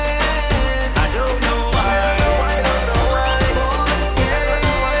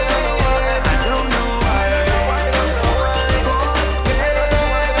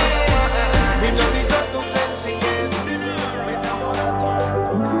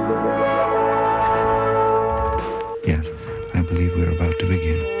to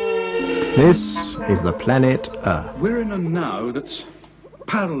begin. This is the planet Earth. We're in a now that's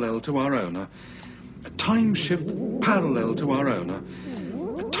parallel to our own, a time shift parallel to our own,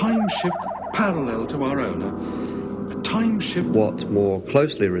 a time shift parallel to our own, a time shift... What more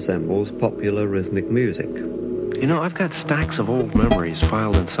closely resembles popular rhythmic music. You know, I've got stacks of old memories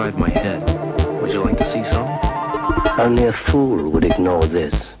filed inside my head. Would you like to see some? Only a fool would ignore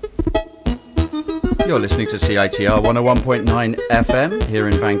this. You're listening to CITR 101.9 FM here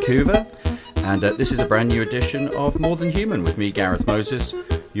in Vancouver, and this is a brand new edition of More Than Human with me, Gareth Moses,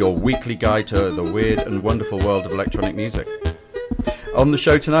 your weekly guide to the weird and wonderful world of electronic music. On the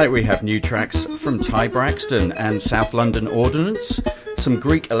show tonight we have new tracks from Ty Braxton and South London Ordnance, some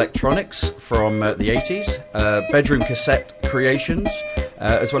Greek electronics from the 80s, bedroom cassette creations,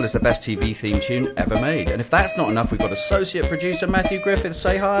 as well as the best TV theme tune ever made. And if that's not enough, we've got associate producer Matthew Griffiths.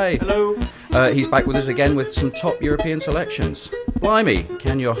 Say hi. Hello. He's back with us again with some top European selections. Blimey,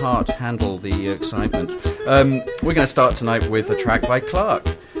 can your heart handle the excitement? We're going to start tonight with a track by Clark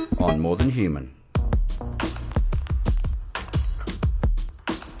on More Than Human.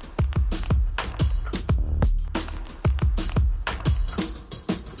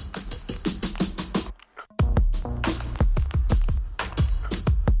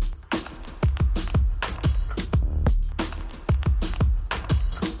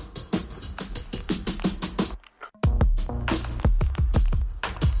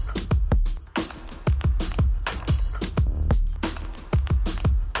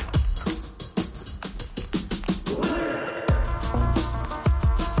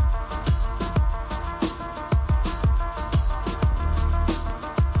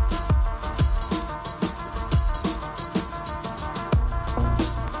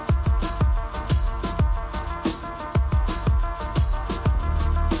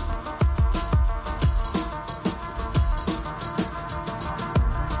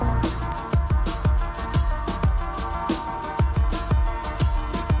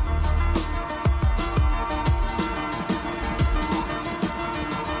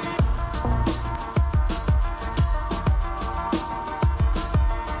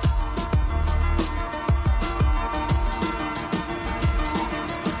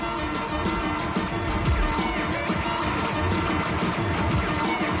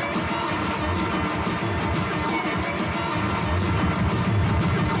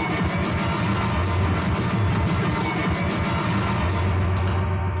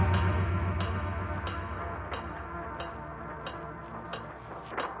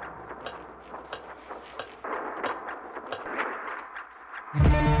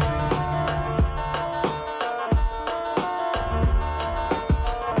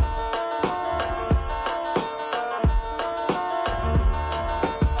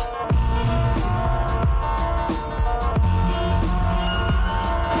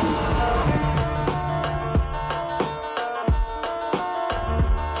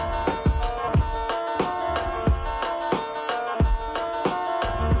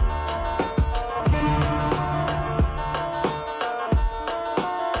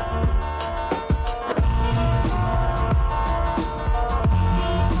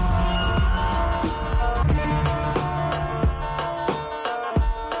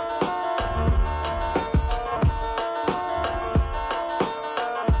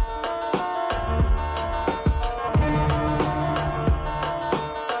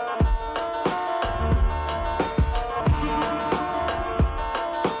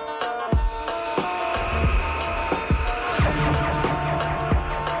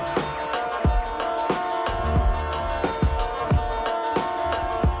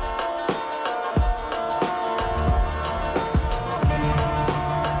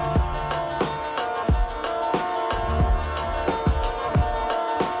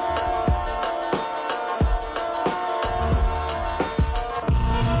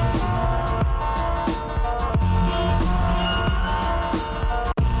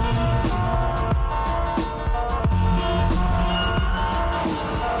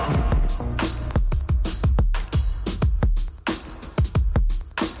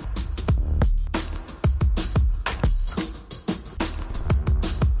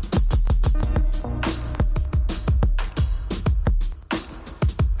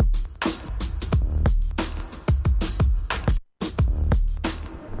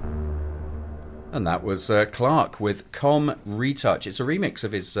 And that was Clark with Com Retouch. It's a remix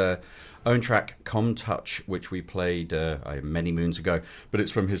of his own track Com Touch, which we played many moons ago, but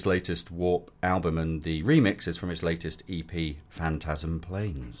it's from his latest Warp album, and the remix is from his latest EP, Phantasm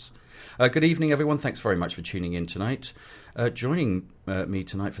Planes. Good evening, everyone. Thanks very much for tuning in tonight. Joining me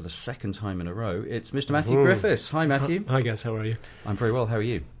tonight for the second time in a row, it's Mr. Matthew Griffiths. Hi, Matthew. Hi, guys. How are you? I'm very well. How are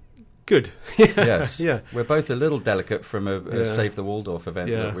you? Good. Yes. Yeah. We're both a little delicate from a Save the Waldorf event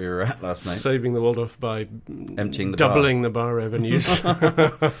that we were at last night. Saving the Waldorf by emptying the doubling the bar revenues.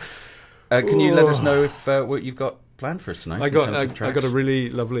 Can you let us know if what you've got planned for us tonight? I got a really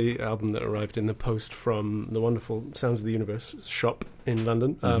lovely album that arrived in the post from the wonderful Sounds of the Universe shop in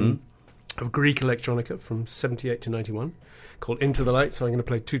London, of Greek electronica from 78 to 91, called Into the Light, so I'm going to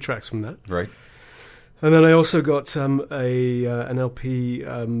play 2 tracks from that. Right. And then I also got an LP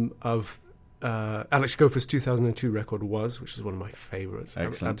of Alex Gopher's 2002 record, which is one of my favourites.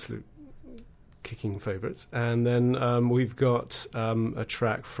 Excellent. Absolute kicking favourites. And then we've got a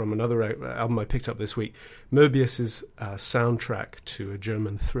track from another album I picked up this week, Moebius's soundtrack to a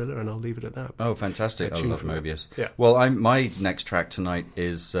German thriller, and I'll leave it at that. Oh, fantastic. I love Moebius. Yeah. Well, my next track tonight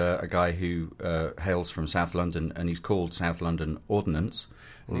is a guy who hails from South London, and he's called South London Ordnance.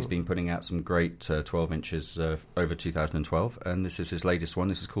 And he's been putting out some great 12 inches over 2012, and this is his latest one.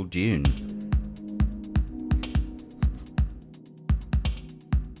 This is called Dune.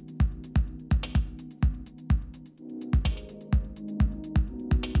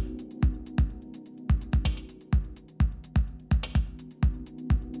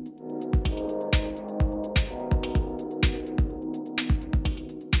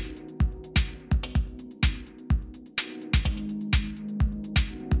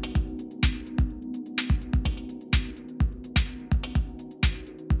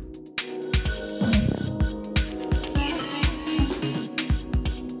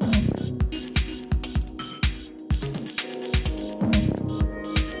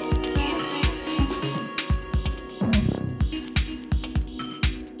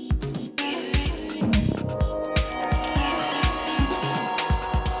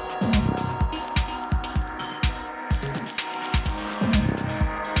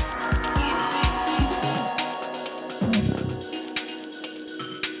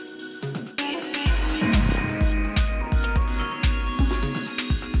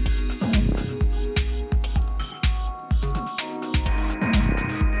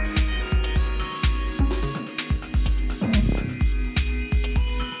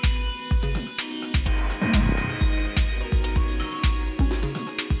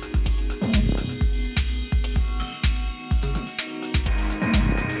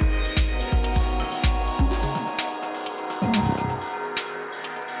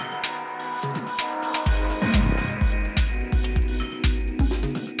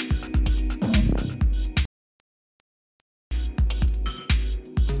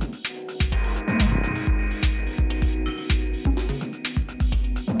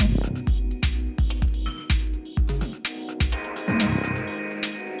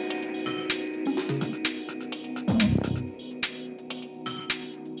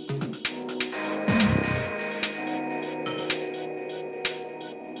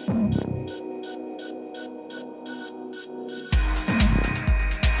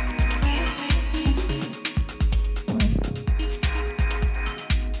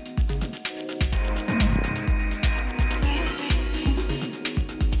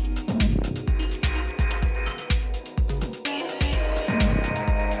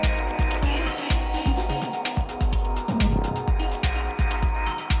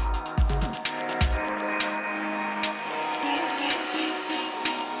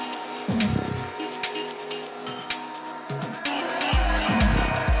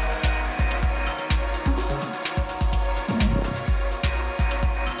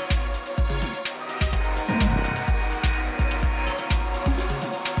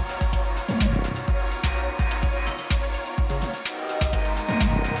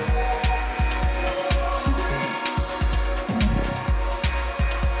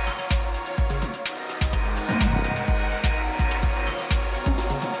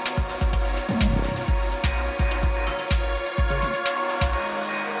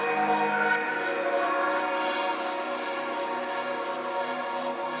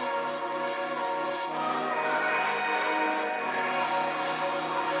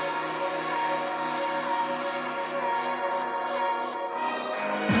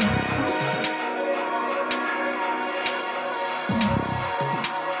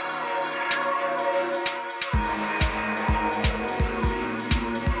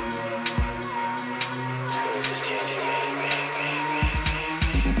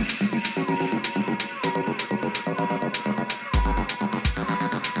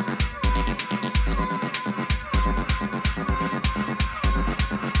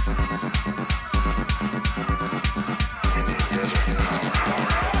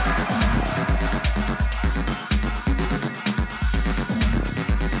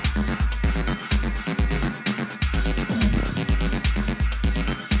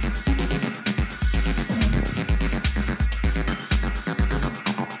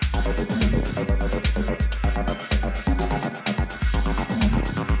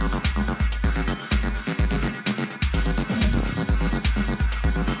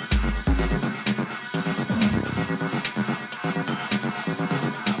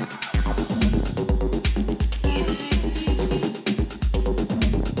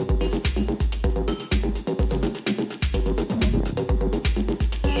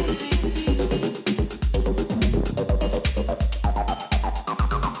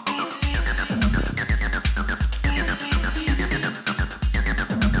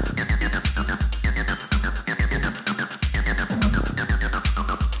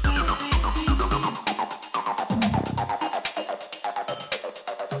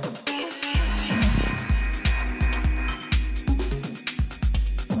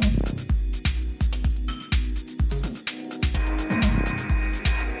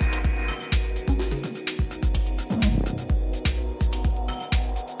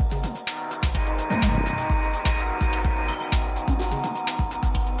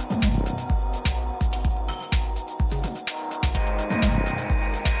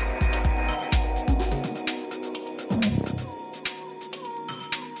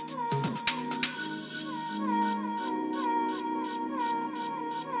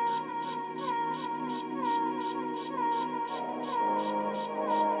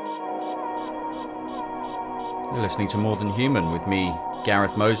 You're listening to More Than Human with me,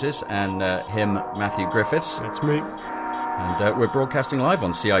 Gareth Moses, and him, Matthew Griffiths. That's me. And we're broadcasting live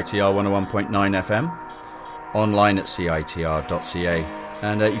on CITR 101.9 FM, online at citr.ca.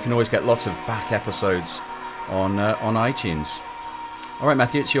 And you can always get lots of back episodes on iTunes. All right,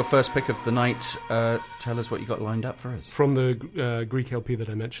 Matthew, it's your first pick of the night. Tell us what you got lined up for us. From the Greek LP that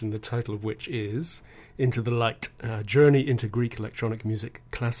I mentioned, the title of which is Into the Light, Journey into Greek Electronic Music,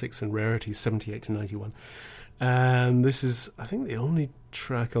 Classics and Rarities, 78 to 91. And this is, I think, the only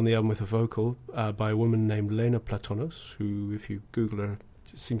track on the album with a vocal by a woman named Lena Platonos, who, if you Google her,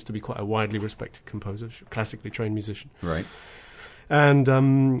 seems to be quite a widely respected composer, classically trained musician. Right. And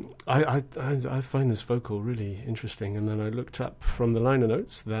I find this vocal really interesting. And then I looked up from the liner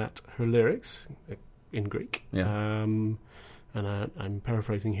notes that her lyrics, in Greek, and I'm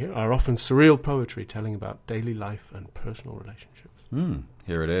paraphrasing here, are often surreal poetry telling about daily life and personal relationships.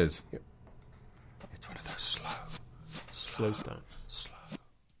 Here it is. Yep. It's one of those slow starts.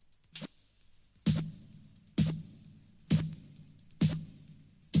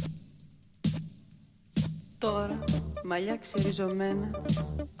 Τώρα, μαλλιά ξεριζωμένα,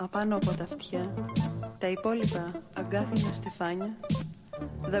 απάνω από τα αυτιά, τα υπόλοιπα αγκάθινα στεφάνια,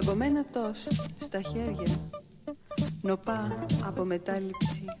 δαγκωμένα τόστ στα χέρια, νοπά από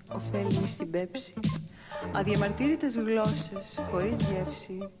μετάληψη, ωφέλιμη στην πέψη, αδιαμαρτύρητες γλώσσες χωρίς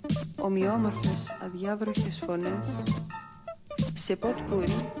γεύση, ομοιόμορφες αδιάβροχες φωνές, σε ποτ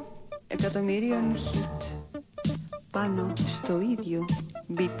πουρί εκατομμυρίων χιτ, πάνω στο ίδιο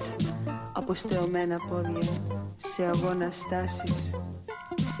beat, αποστεωμένα πόδια, σε αγώνα στάσεις,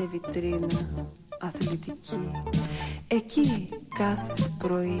 σε βιτρίνα αθλητική. Εκεί κάθε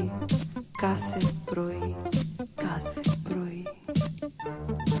πρωί, κάθε πρωί, κάθε πρωί.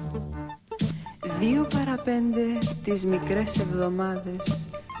 2 παρά 5 τις μικρές εβδομάδες,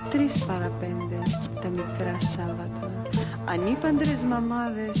 3 παρά 5 τα μικρά Σάββατα, ανήπαντρες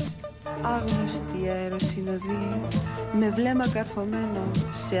μαμάδες, άγνωστοι αεροσυνοδοί, με βλέμμα καρφωμένο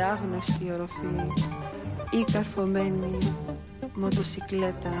σε άγνωστη οροφή, ή καρφωμένη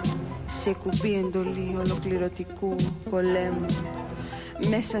μοτοσικλέτα σε κουμπί εντολή ολοκληρωτικού πολέμου,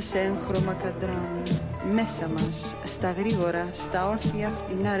 μέσα σε έγχρωμα καντράν, μέσα μας, στα γρήγορα, στα όρθια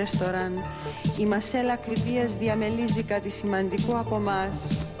φτηνά ρεστοράν, η μασέλα ακριβίας διαμελίζει κάτι σημαντικό από μας,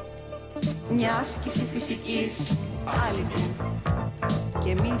 μια άσκηση φυσικής άλυτη. Και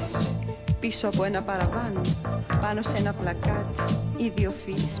εμείς πίσω από ένα παραβάν, πάνω σε ένα πλακάτ,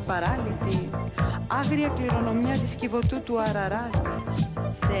 ιδιοφυής παράλυτη, άγρια κληρονομιά της Κιβωτού του Αραράτ.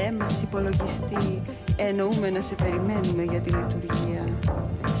 Θεέ μας υπολογιστή, εννοούμε να σε περιμένουμε για τη λειτουργία,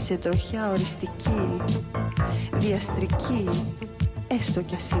 σε τροχιά οριστική, διαστρική, έστω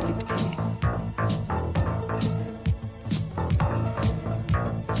κι ασύλληπτη.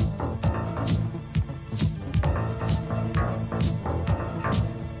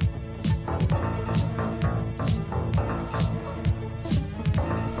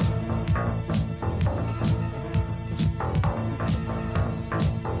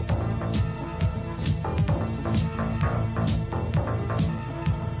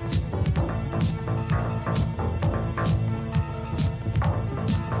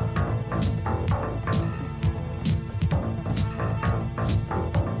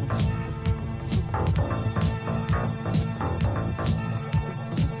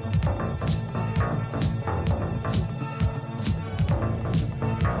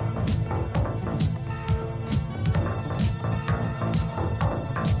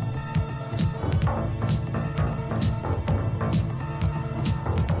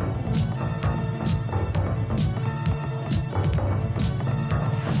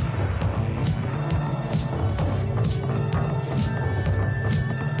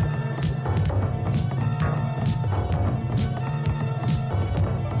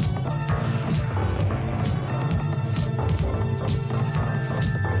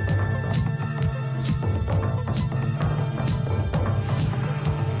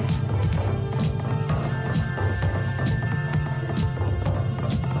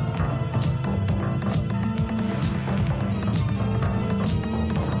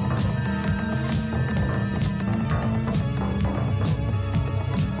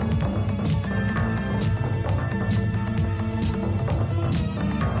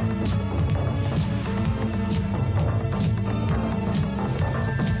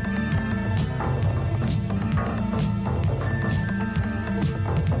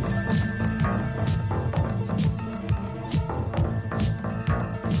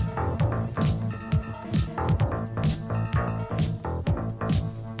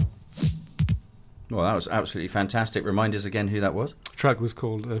 Well, that was absolutely fantastic. Remind us again who that was. track was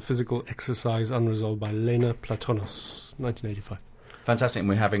called Physical Exercise Unresolved by Lena Platonos, 1985. Fantastic. And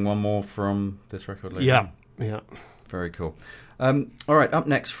we're having one more from this record later. Yeah. Very cool. All right, up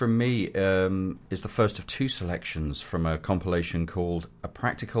next from me is the first of two selections from a compilation called A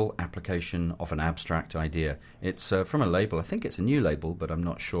Practical Application of an Abstract Idea. It's from a label, I think it's a new label, but I'm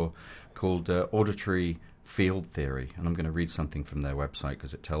not sure, called Auditory Field Theory. And I'm going to read something from their website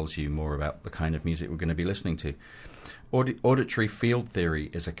because it tells you more about the kind of music we're going to be listening to. Auditory Field Theory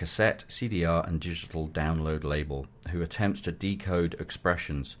is a cassette, CDR, and digital download label who attempts to decode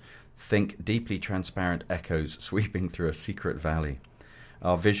expressions. Think deeply transparent echoes sweeping through a secret valley.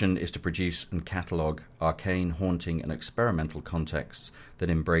 Our vision is to produce and catalogue arcane, haunting, and experimental contexts that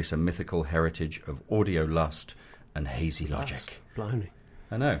embrace a mythical heritage of audio lust and hazy logic. Blimey.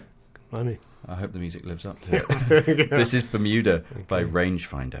 I know. Blimey. I hope the music lives up to it. This is Bermuda by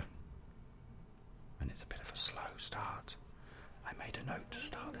Rangefinder. And it's a bit of a slow start. I made a note to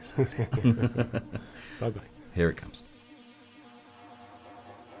start this earlier. Bye-bye. Here it comes.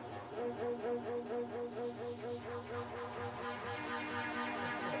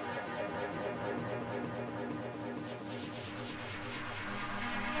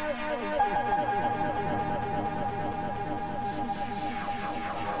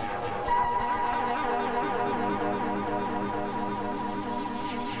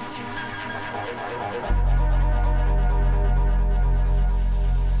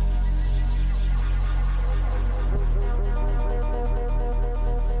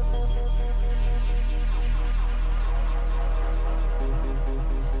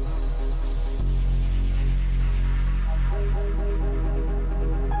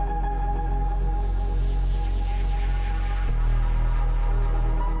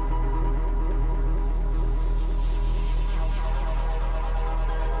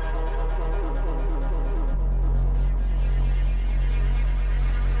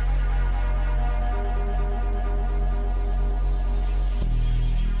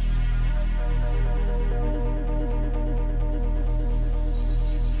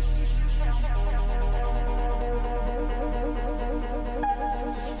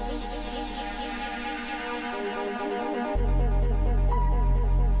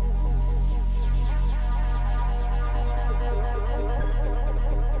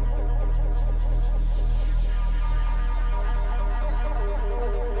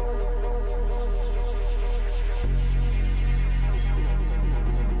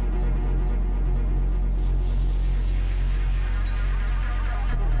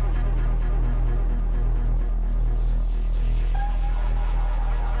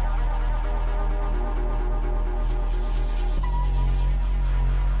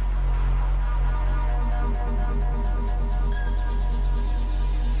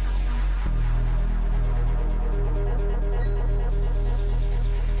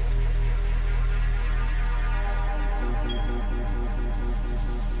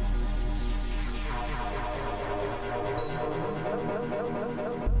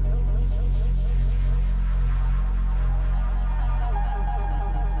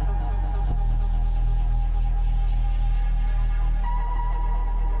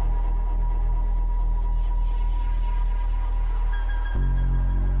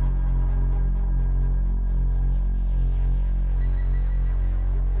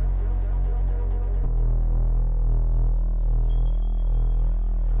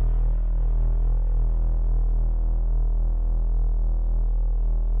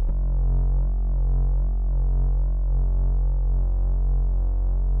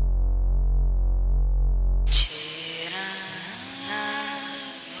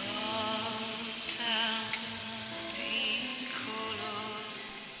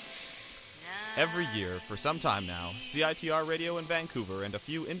 Every year, for some time now, CITR Radio in Vancouver and a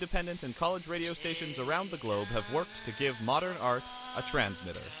few independent and college radio stations around the globe have worked to give modern art a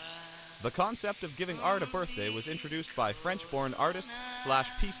transmitter. The concept of giving art a birthday was introduced by French-born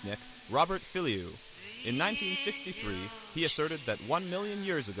artist/peacenik Robert Filliou. In 1963, he asserted that 1 million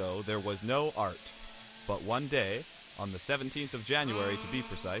years ago there was no art. But one day, on the 17th of January to be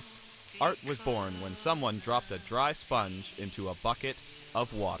precise, art was born when someone dropped a dry sponge into a bucket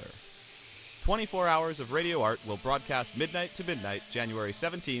of water. 24 hours of radio art will broadcast midnight to midnight, January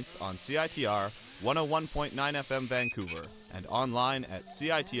 17th on CITR 101.9 FM Vancouver and online at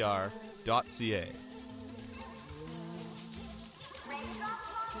citr.ca.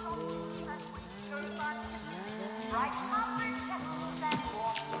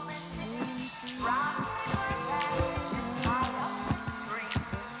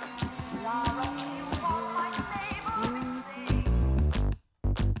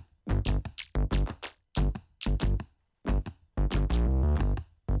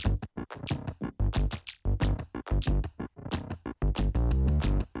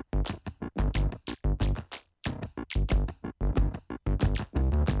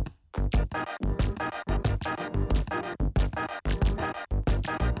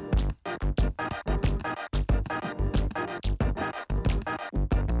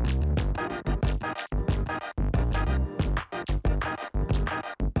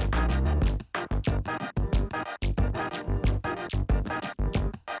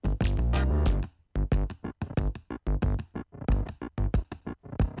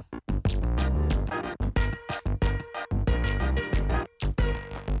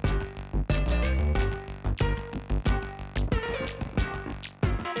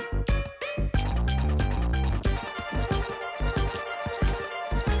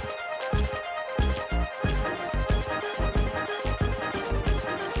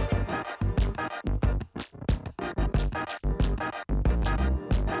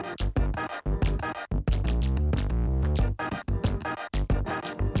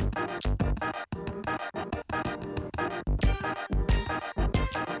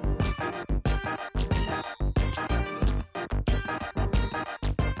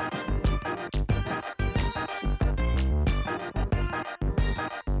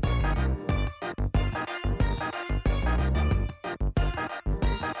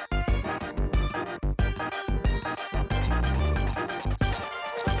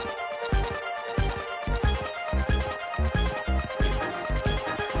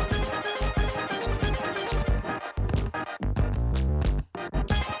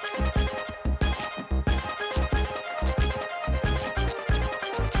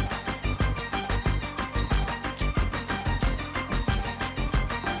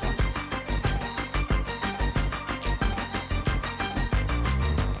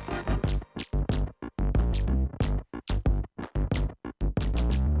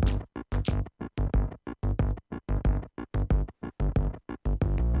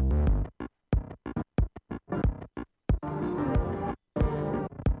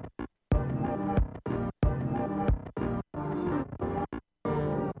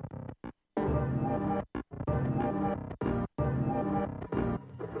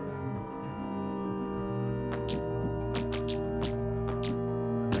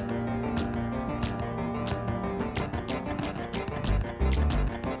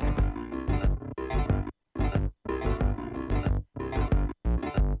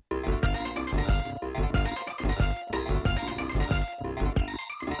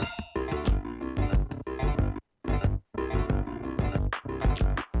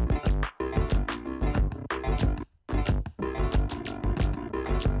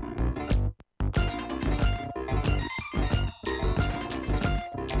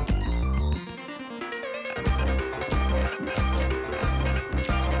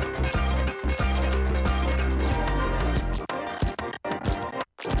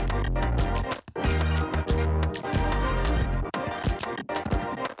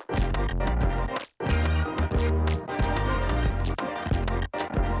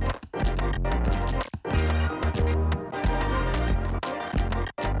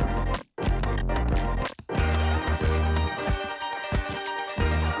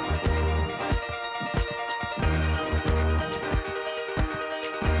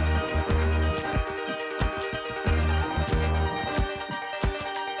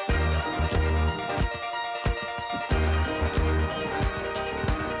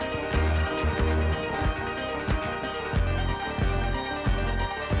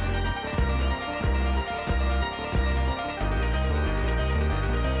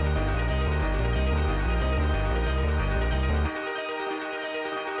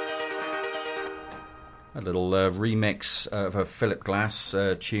 a little remix of a Philip Glass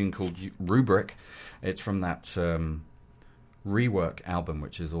tune called Rubric. It's from that Rework album,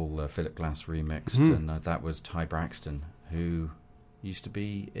 which is all Philip Glass remixed, and that was Ty Braxton, who used to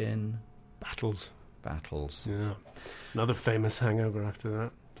be in Battles. Yeah. Another famous hangover after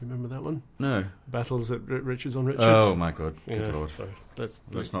that. Do you remember that one? No. Battles at Richards on Richards. Oh, my God. Good Lord. Sorry.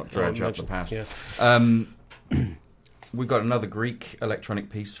 Let's not dredge up the past. Yes. We've got another Greek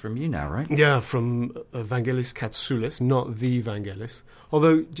electronic piece from you now, right? Yeah, from Vangelis Katsoulis, not the Vangelis.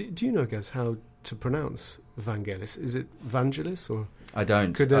 Although, do you know, Gaz, how to pronounce Vangelis? Is it Vangelis or? I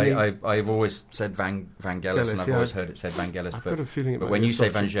don't. I've always said Vangelis, and I've always heard it said Vangelis. I've got a feeling but when you say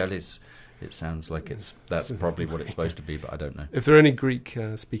Vangelis, it sounds like that's probably what it's supposed to be, but I don't know. If there are any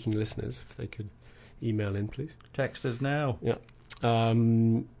Greek-speaking listeners, if they could email in, please. Text us now. Yeah.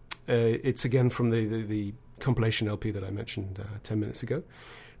 It's again from the compilation LP that I mentioned 10 minutes ago.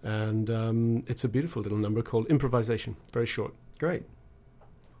 And it's a beautiful little number called Improvisation. Very short. Great.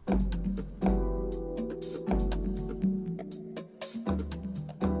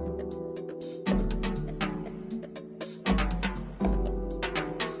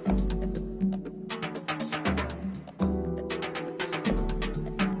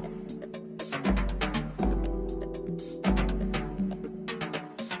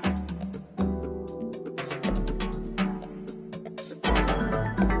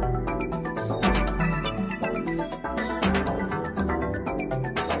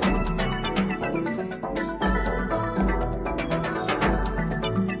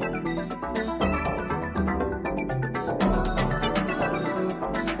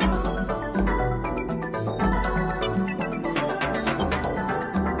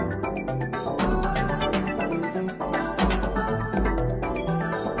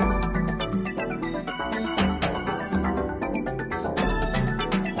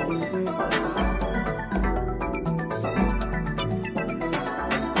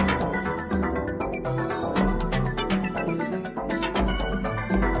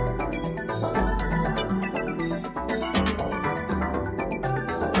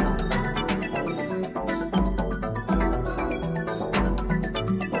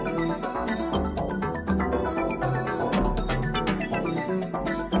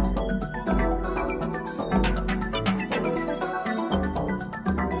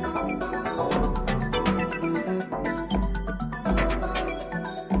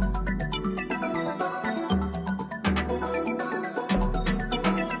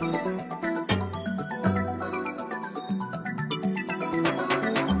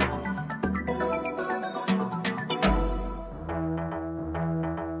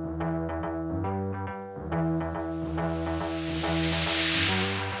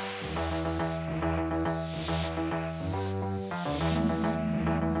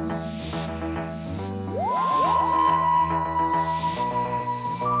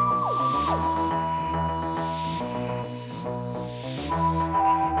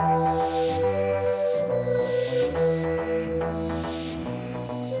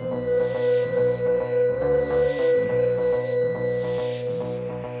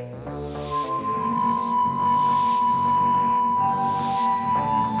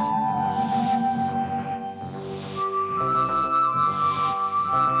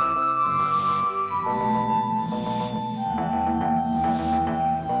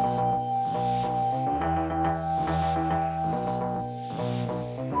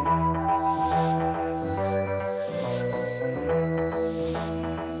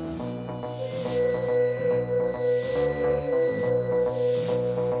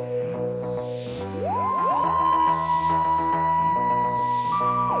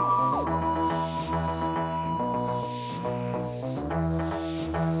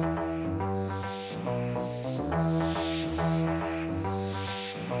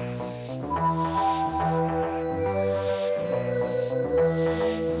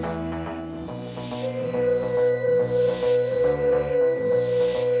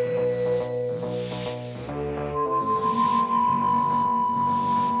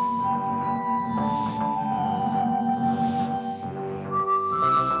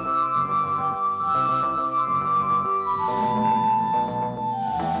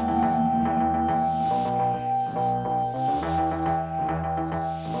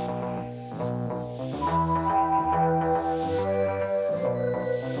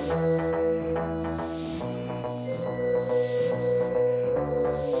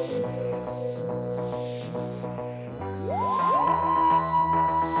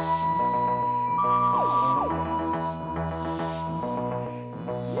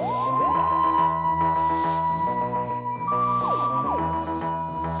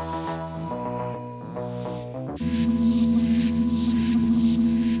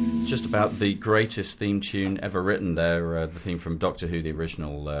 just about the greatest theme tune ever written there, the theme from Doctor Who, the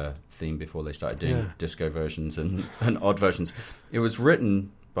original theme before they started doing disco versions and odd versions. It was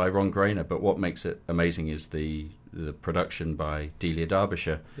written by Ron Grainer, but what makes it amazing is the production by Delia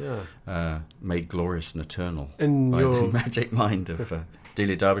Derbyshire, made glorious and eternal by the magic mind of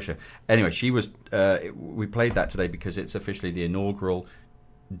Delia Derbyshire. Anyway, she was. We played that today because it's officially the inaugural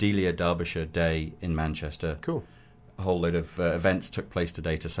Delia Derbyshire Day in Manchester. Cool. A whole load of events took place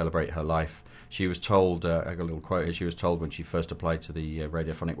today to celebrate her life. She was told, I got a little quote here, she was told when she first applied to the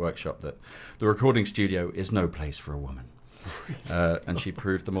radiophonic workshop that the recording studio is no place for a woman. And she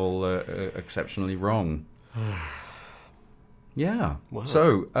proved them all exceptionally wrong. Yeah. Wow.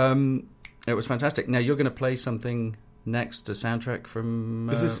 So, it was fantastic. Now, you're going to play something next, a soundtrack from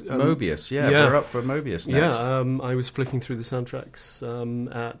Mobius. Yeah, we're up for Mobius next. Yeah, I was flicking through the soundtracks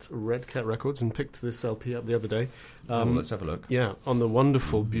at Red Cat Records and picked this LP up the other day. Let's have a look. Yeah, on the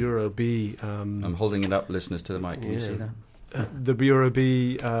wonderful Bureau B. I'm holding it up, listeners, to the mic. Can you see that? The Bureau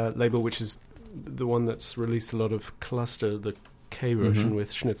B label, which is the one that's released a lot of Cluster, the K version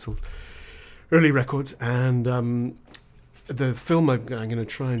with Schnitzel's early records, and the film I'm going to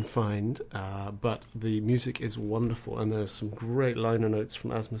try and find, but the music is wonderful, and there's some great liner notes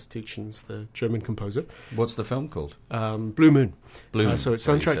from Asmus Tietjens, the German composer. What's the film called? Blue Moon. Blue Moon. So it's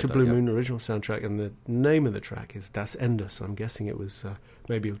soundtrack to Blue Moon, original soundtrack, and the name of the track is Das Ende, so I'm guessing it was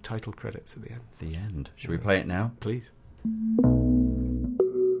maybe title credits at the end. The end. Should we play it now? Please.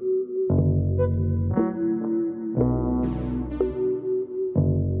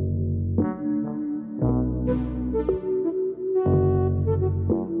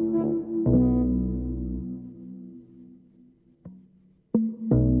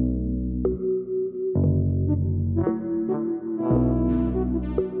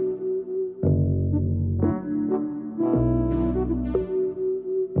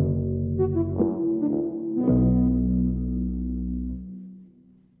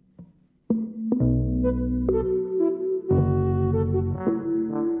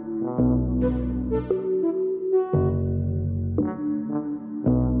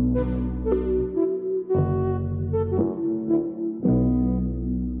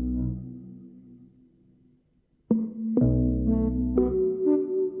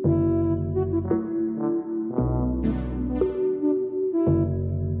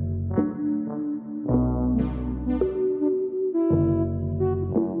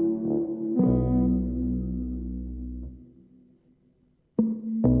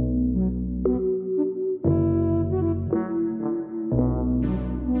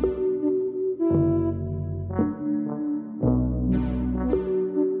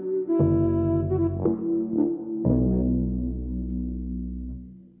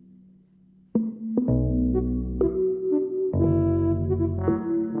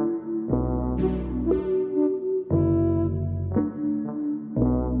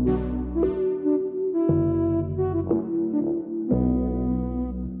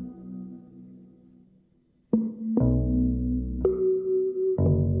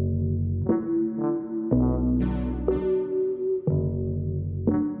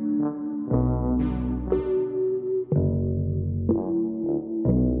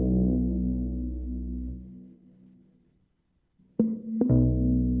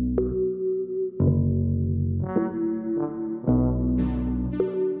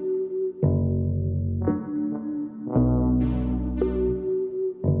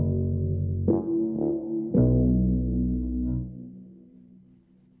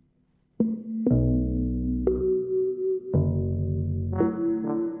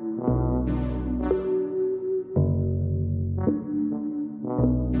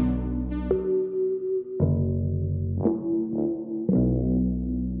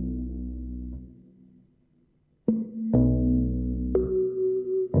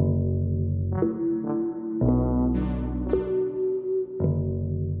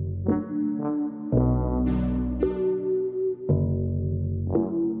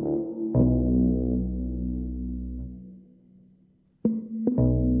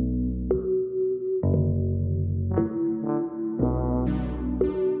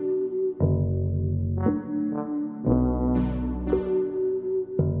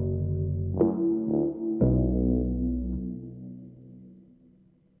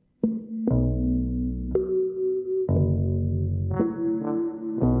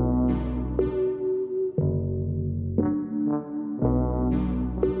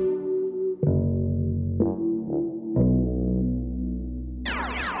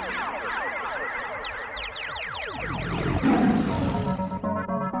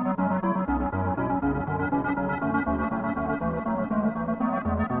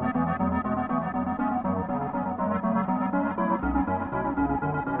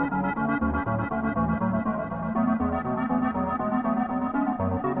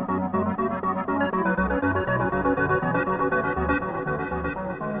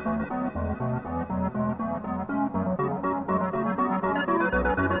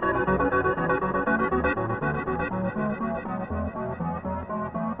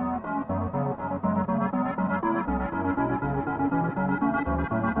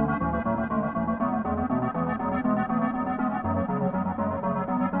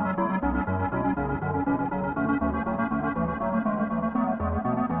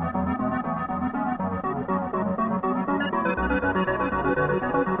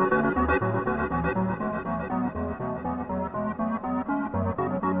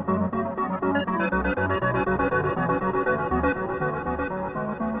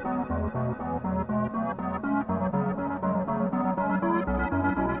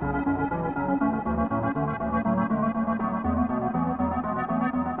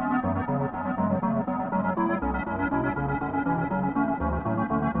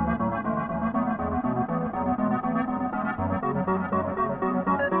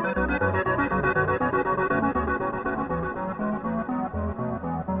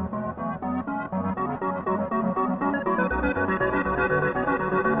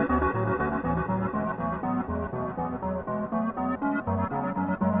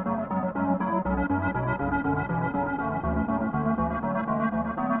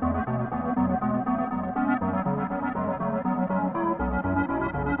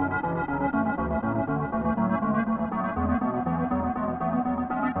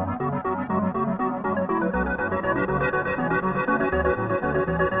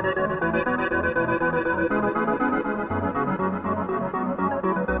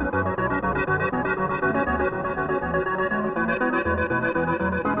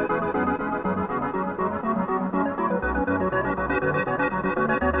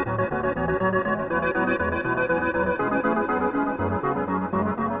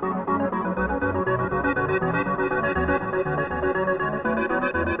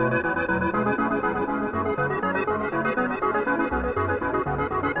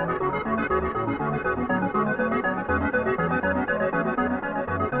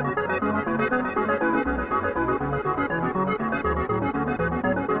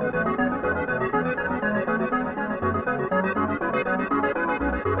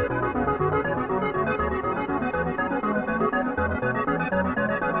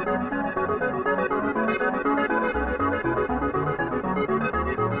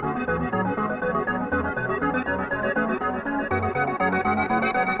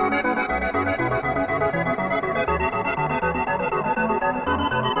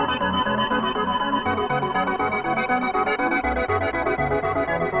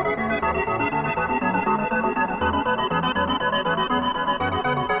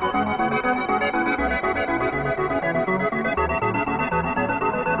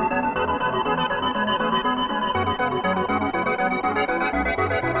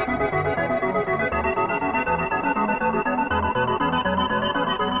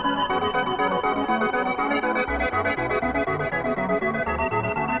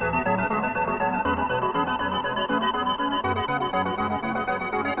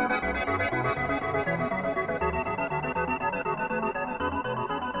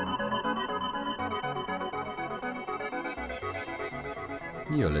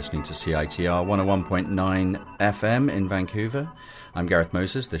 You're listening to CITR 101.9 FM in Vancouver. I'm Gareth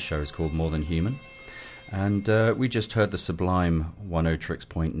Moses. This show is called More Than Human. And we just heard the sublime Oneohtrix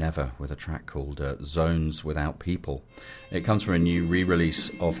Point Never with a track called Zones Without People. It comes from a new re-release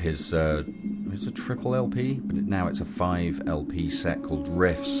of his, it's a triple LP, but now it's a 5 LP set called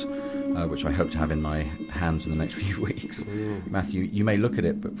Riffs, which I hope to have in my hands in the next few weeks. Matthew, you may look at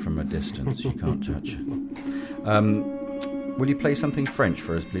it, but from a distance, you can't touch it. Will you play something French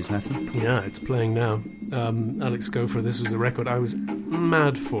for us, please, Matthew? Yeah, it's playing now. Alex Gopher, this was a record I was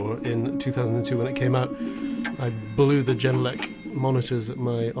mad for in 2002 when it came out. I blew the Genelec monitors at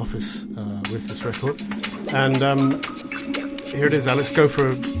my office with this record. And here it is, Alex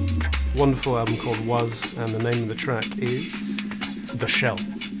Gopher, wonderful album called Was, and the name of the track is The Shell.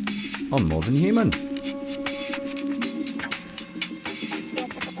 On More Than Human.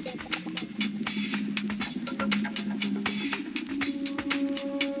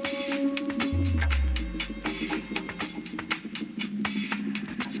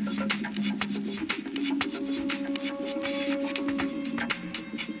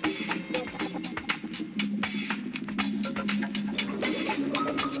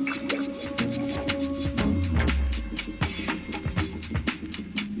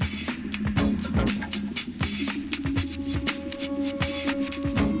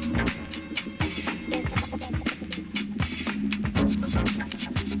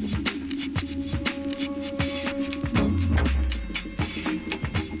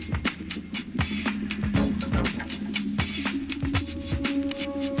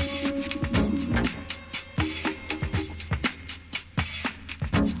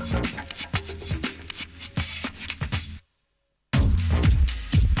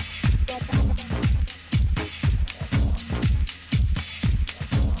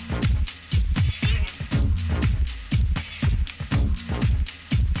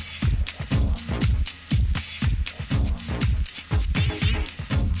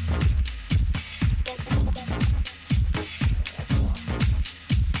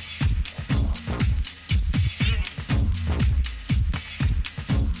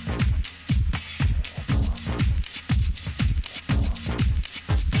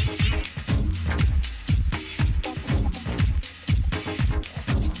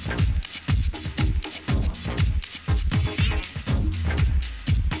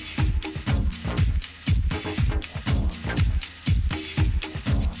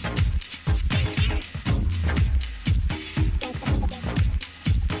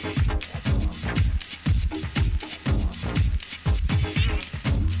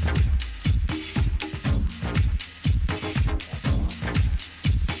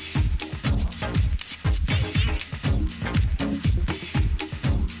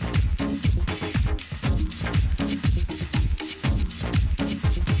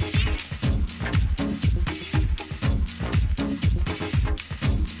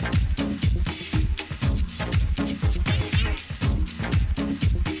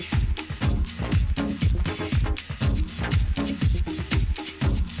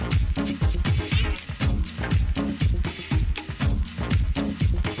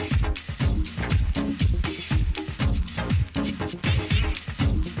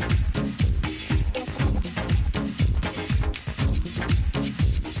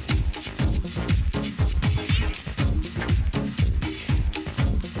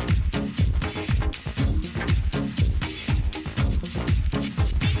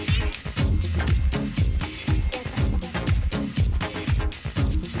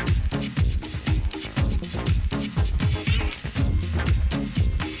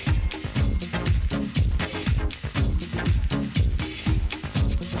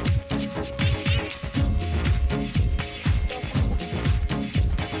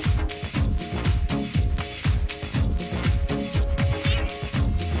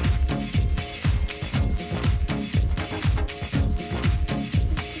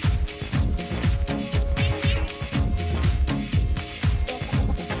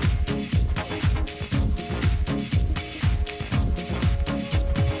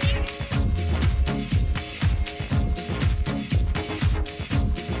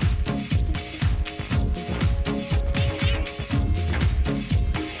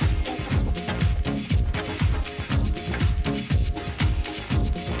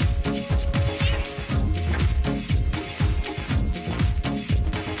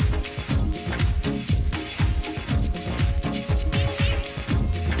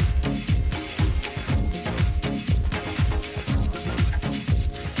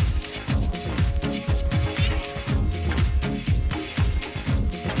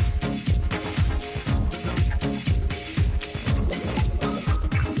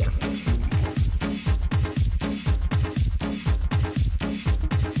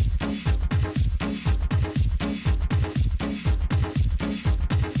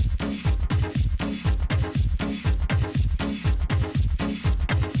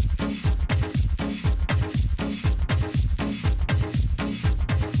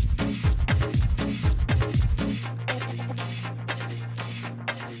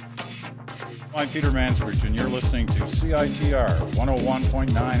 I'm Peter Mansbridge, and you're listening to CITR 101.9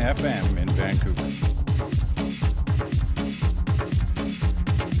 FM in Vancouver.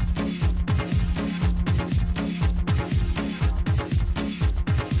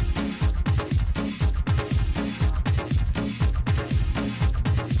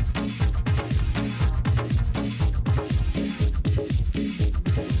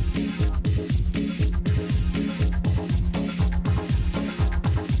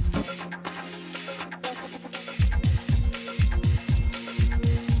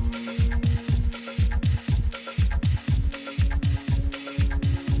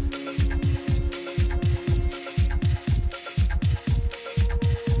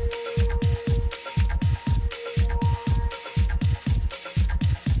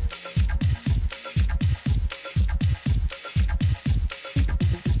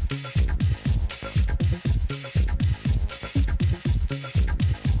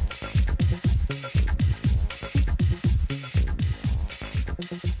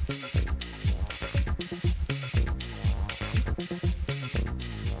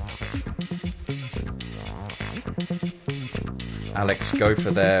 Alex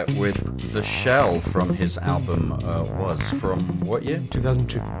Gopher there with The Shell from his album Was from what year?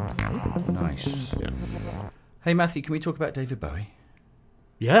 2002. Nice. Yeah. Hey Matthew, can we talk about David Bowie?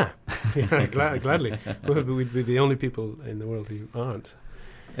 Yeah, gladly. We'd be the only people in the world who aren't.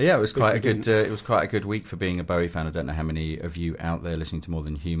 Yeah, it was quite a good. It was quite a good week for being a Bowie fan. I don't know how many of you out there listening to More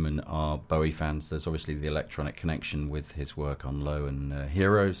Than Human are Bowie fans. There's obviously the electronic connection with his work on Low and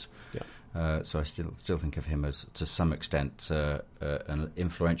Heroes. Yeah. So I still think of him as, to some extent, an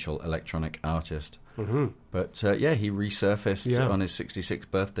influential electronic artist. Mm-hmm. But he resurfaced on his 66th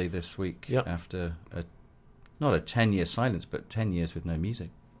birthday this week after not a 10-year silence, but 10 years with no music.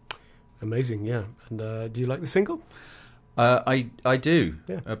 Amazing, yeah. And do you like the single? I do.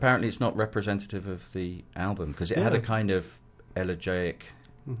 Yeah. Apparently it's not representative of the album because it had a kind of elegiac,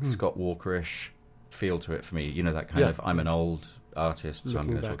 Scott Walker-ish feel to it for me. You know, that kind of, I'm an old artist, so I'm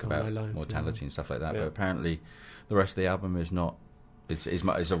going to talk about mortality and stuff like that. But apparently the rest of the album is not.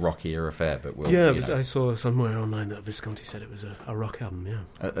 It's a rockier affair, but I saw somewhere online that Visconti said it was a rock album.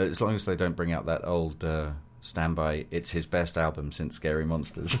 Yeah, as long as they don't bring out that old standby, it's his best album since Scary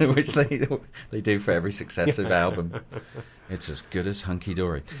Monsters, which they do for every successive album. It's as good as Hunky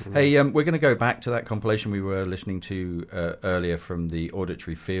Dory. Hey, we're going to go back to that compilation we were listening to earlier from the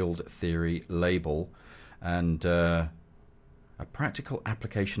Auditory Field Theory label, and A Practical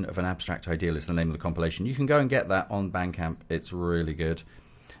Application of an Abstract Ideal is the name of the compilation. You can go and get that on Bandcamp. It's really good.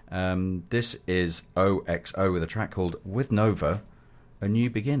 This is OXO with a track called With Nova, A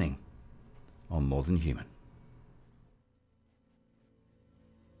New Beginning on More Than Human.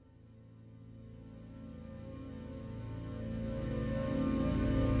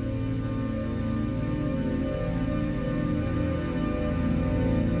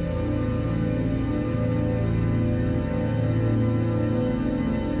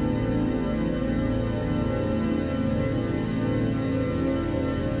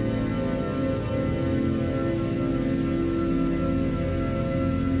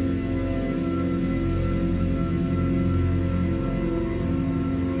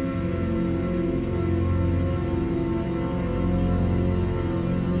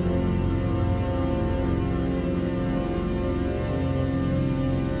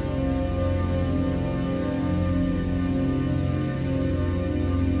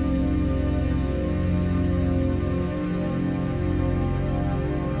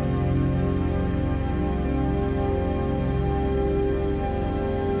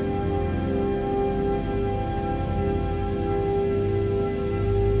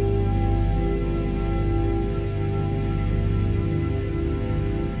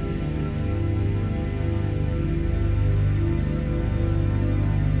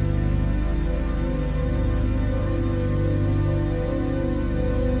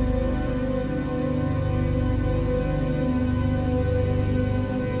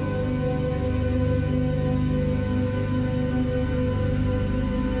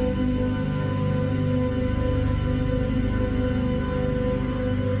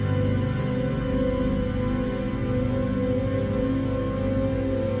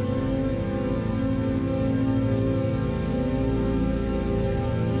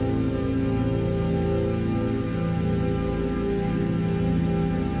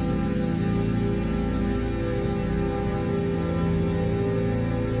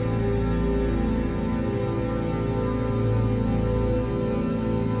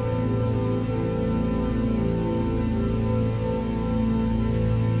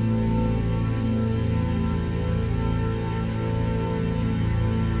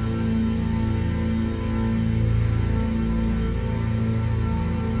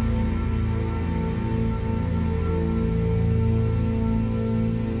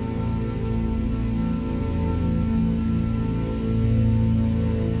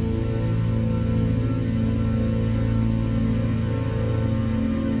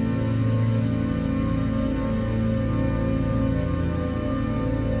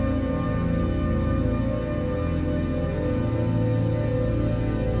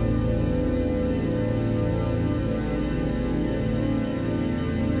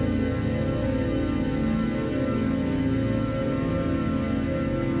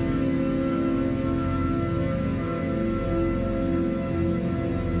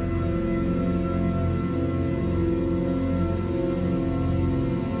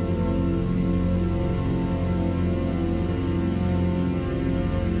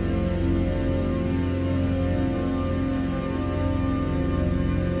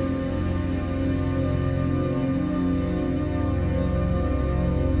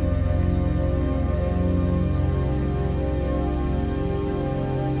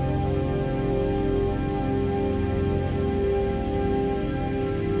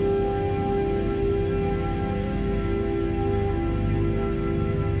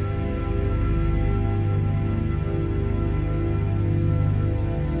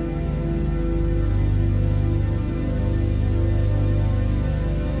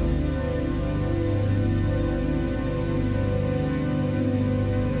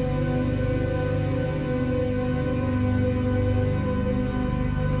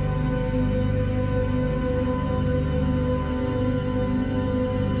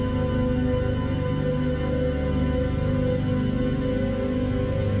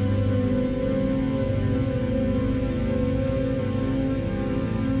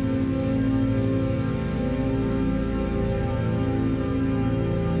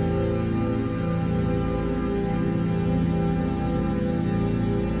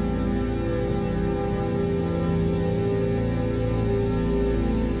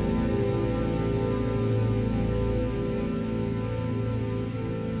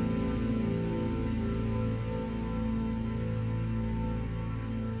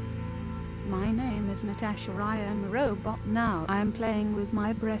 My name is Natasha. I am a robot now. I am playing with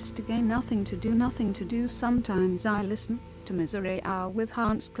my breast again. Nothing to do. Sometimes I listen to Misery Hour with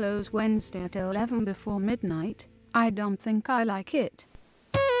Hans Close Wednesday at 11 before midnight. I don't think I like it.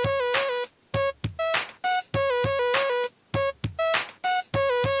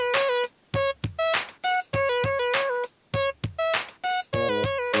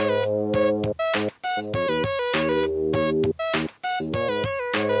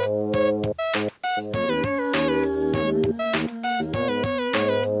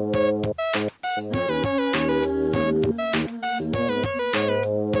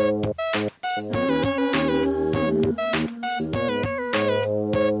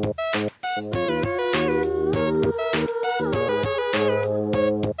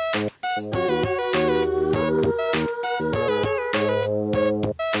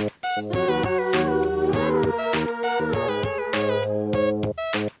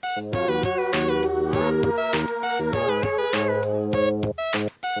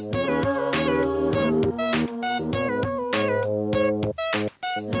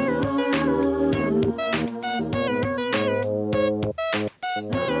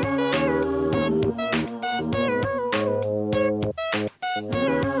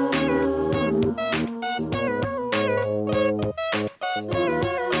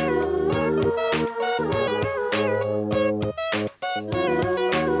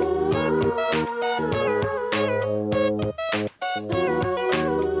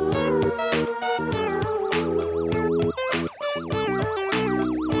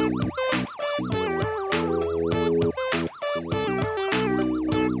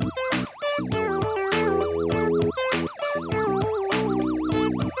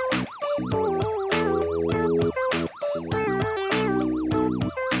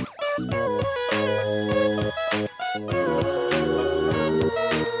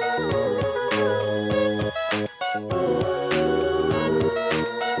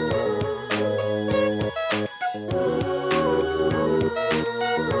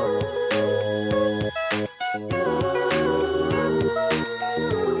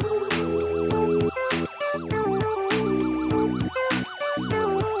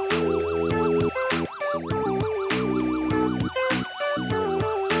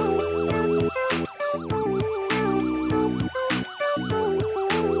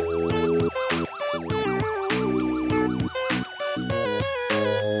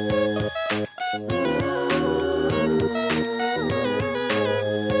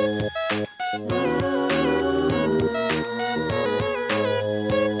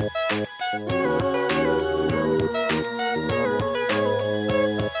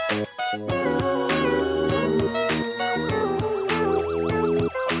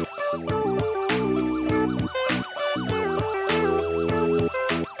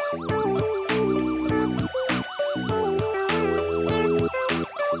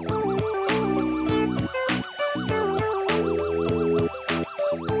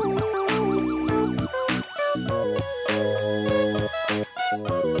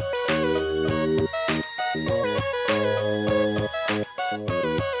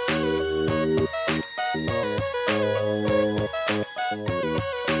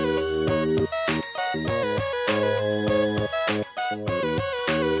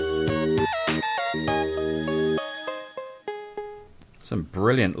 Some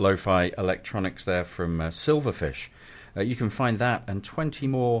brilliant lo-fi electronics there from Silverfish. You can find that and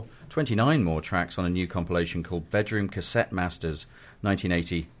 29 more tracks on a new compilation called Bedroom Cassette Masters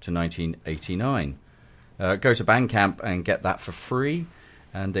 1980 to 1989. Go to Bandcamp and get that for free,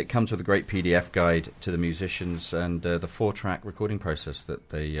 and it comes with a great PDF guide to the musicians and the 4-track recording process that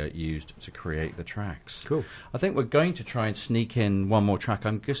they used to create the tracks. Cool. I think we're going to try and sneak in one more track.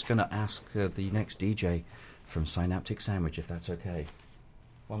 I'm just going to ask the next DJ from Synaptic Sandwich if that's okay.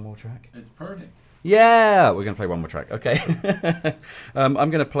 One more track? It's perfect. Yeah, we're going to play one more track. Okay. I'm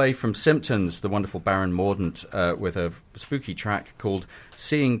going to play from Symptoms, the wonderful Baron Mordaunt, with a spooky track called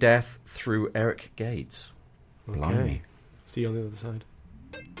Seeing Death Through Eric Gates. Blimey. Okay. See you on the other side.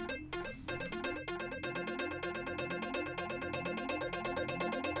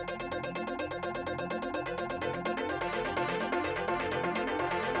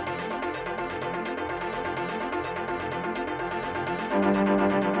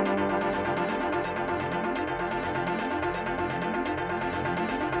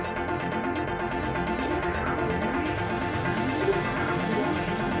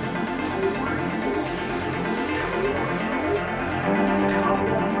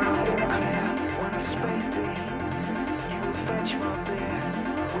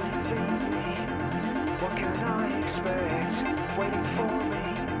 What can I expect? Waiting for me.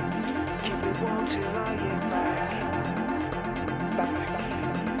 Keep it warm till I get back.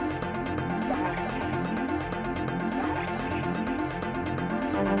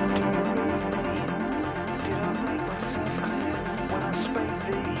 Do you read me? Did I make myself clear when I spake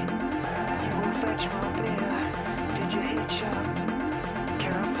thee? You will fetch my beer. Did you hitch up?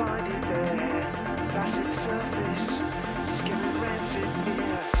 Can I find it there? Placid surface, skimming rancid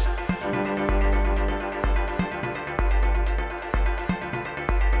beers.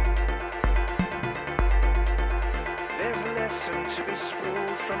 There's a lesson to be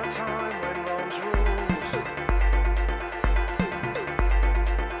spooled from a time when Rome's ruled.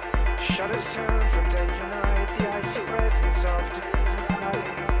 Shutters turn from day to night, the icy presence of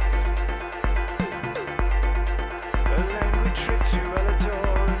delight. A languid trick to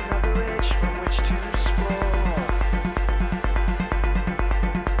Elador, another edge from which to explore.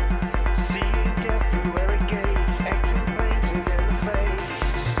 Seeing death through every gaze, acting plaintive in the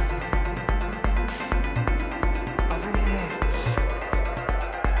face of it.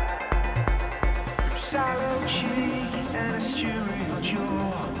 Through sallow cheek and estuarial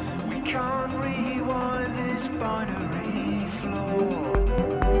jaw, we can't rewind this binary flaw.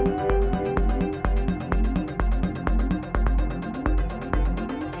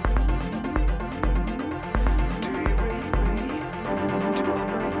 Do you read me? Do I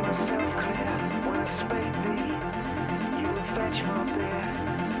make myself clear when I spake thee? You will fetch my beer,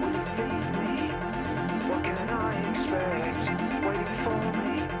 will you feed me? What can I expect? Waiting for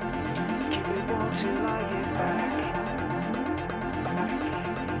me, keep it warm till I get back.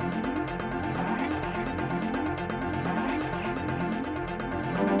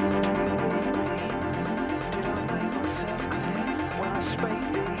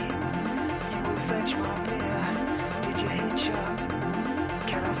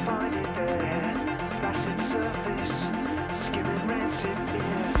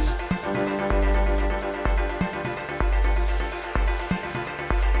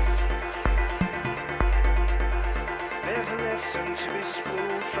 There's a lesson to be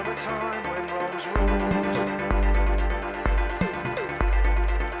spooled from a time when Rome's ruled.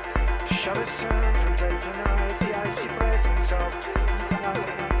 Shutters turn from day to night, the icy presence of delight.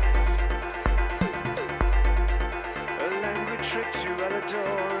 A languid trick to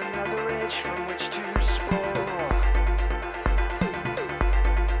Elador, another edge from which to explore.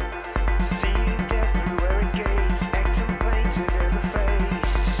 Seeing death through every gaze, acting plaintive in the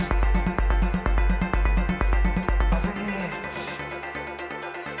face of it.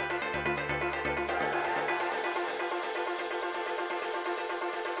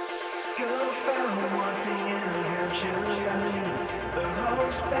 Girl found wanting in New Hampshire lane. The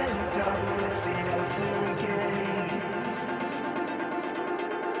host bent double, it's the answer again.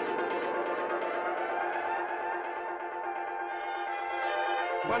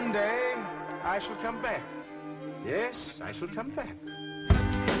 One day I shall come back. Yes, I shall come back.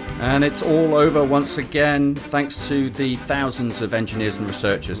 And it's all over once again, thanks to the thousands of engineers and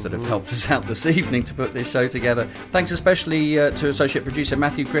researchers that have helped us out this evening to put this show together. Thanks especially to Associate Producer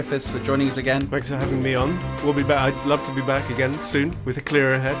Matthew Griffiths for joining us again. Thanks for having me on. We'll be back. I'd love to be back again soon with a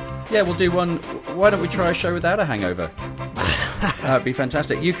clearer head. Yeah, we'll do one. Why don't we try a show without a hangover? That'd be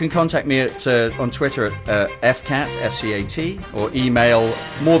fantastic. You can contact me on Twitter at FCAT, FCAT, or email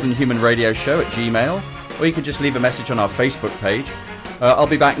morethanhumanradioshow@gmail.com, or you can just leave a message on our Facebook page. I'll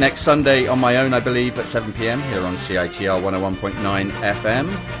be back next Sunday on my own, I believe, at 7 p.m. here on CITR 101.9 FM.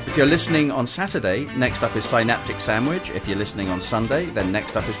 If you're listening on Saturday, next up is Synaptic Sandwich. If you're listening on Sunday, then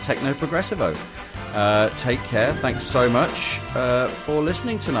next up is Techno Progressivo. Take care. Thanks so much for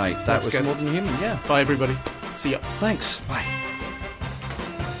listening tonight. That was More Than Human, yeah. Bye, everybody. See ya. Thanks. Bye.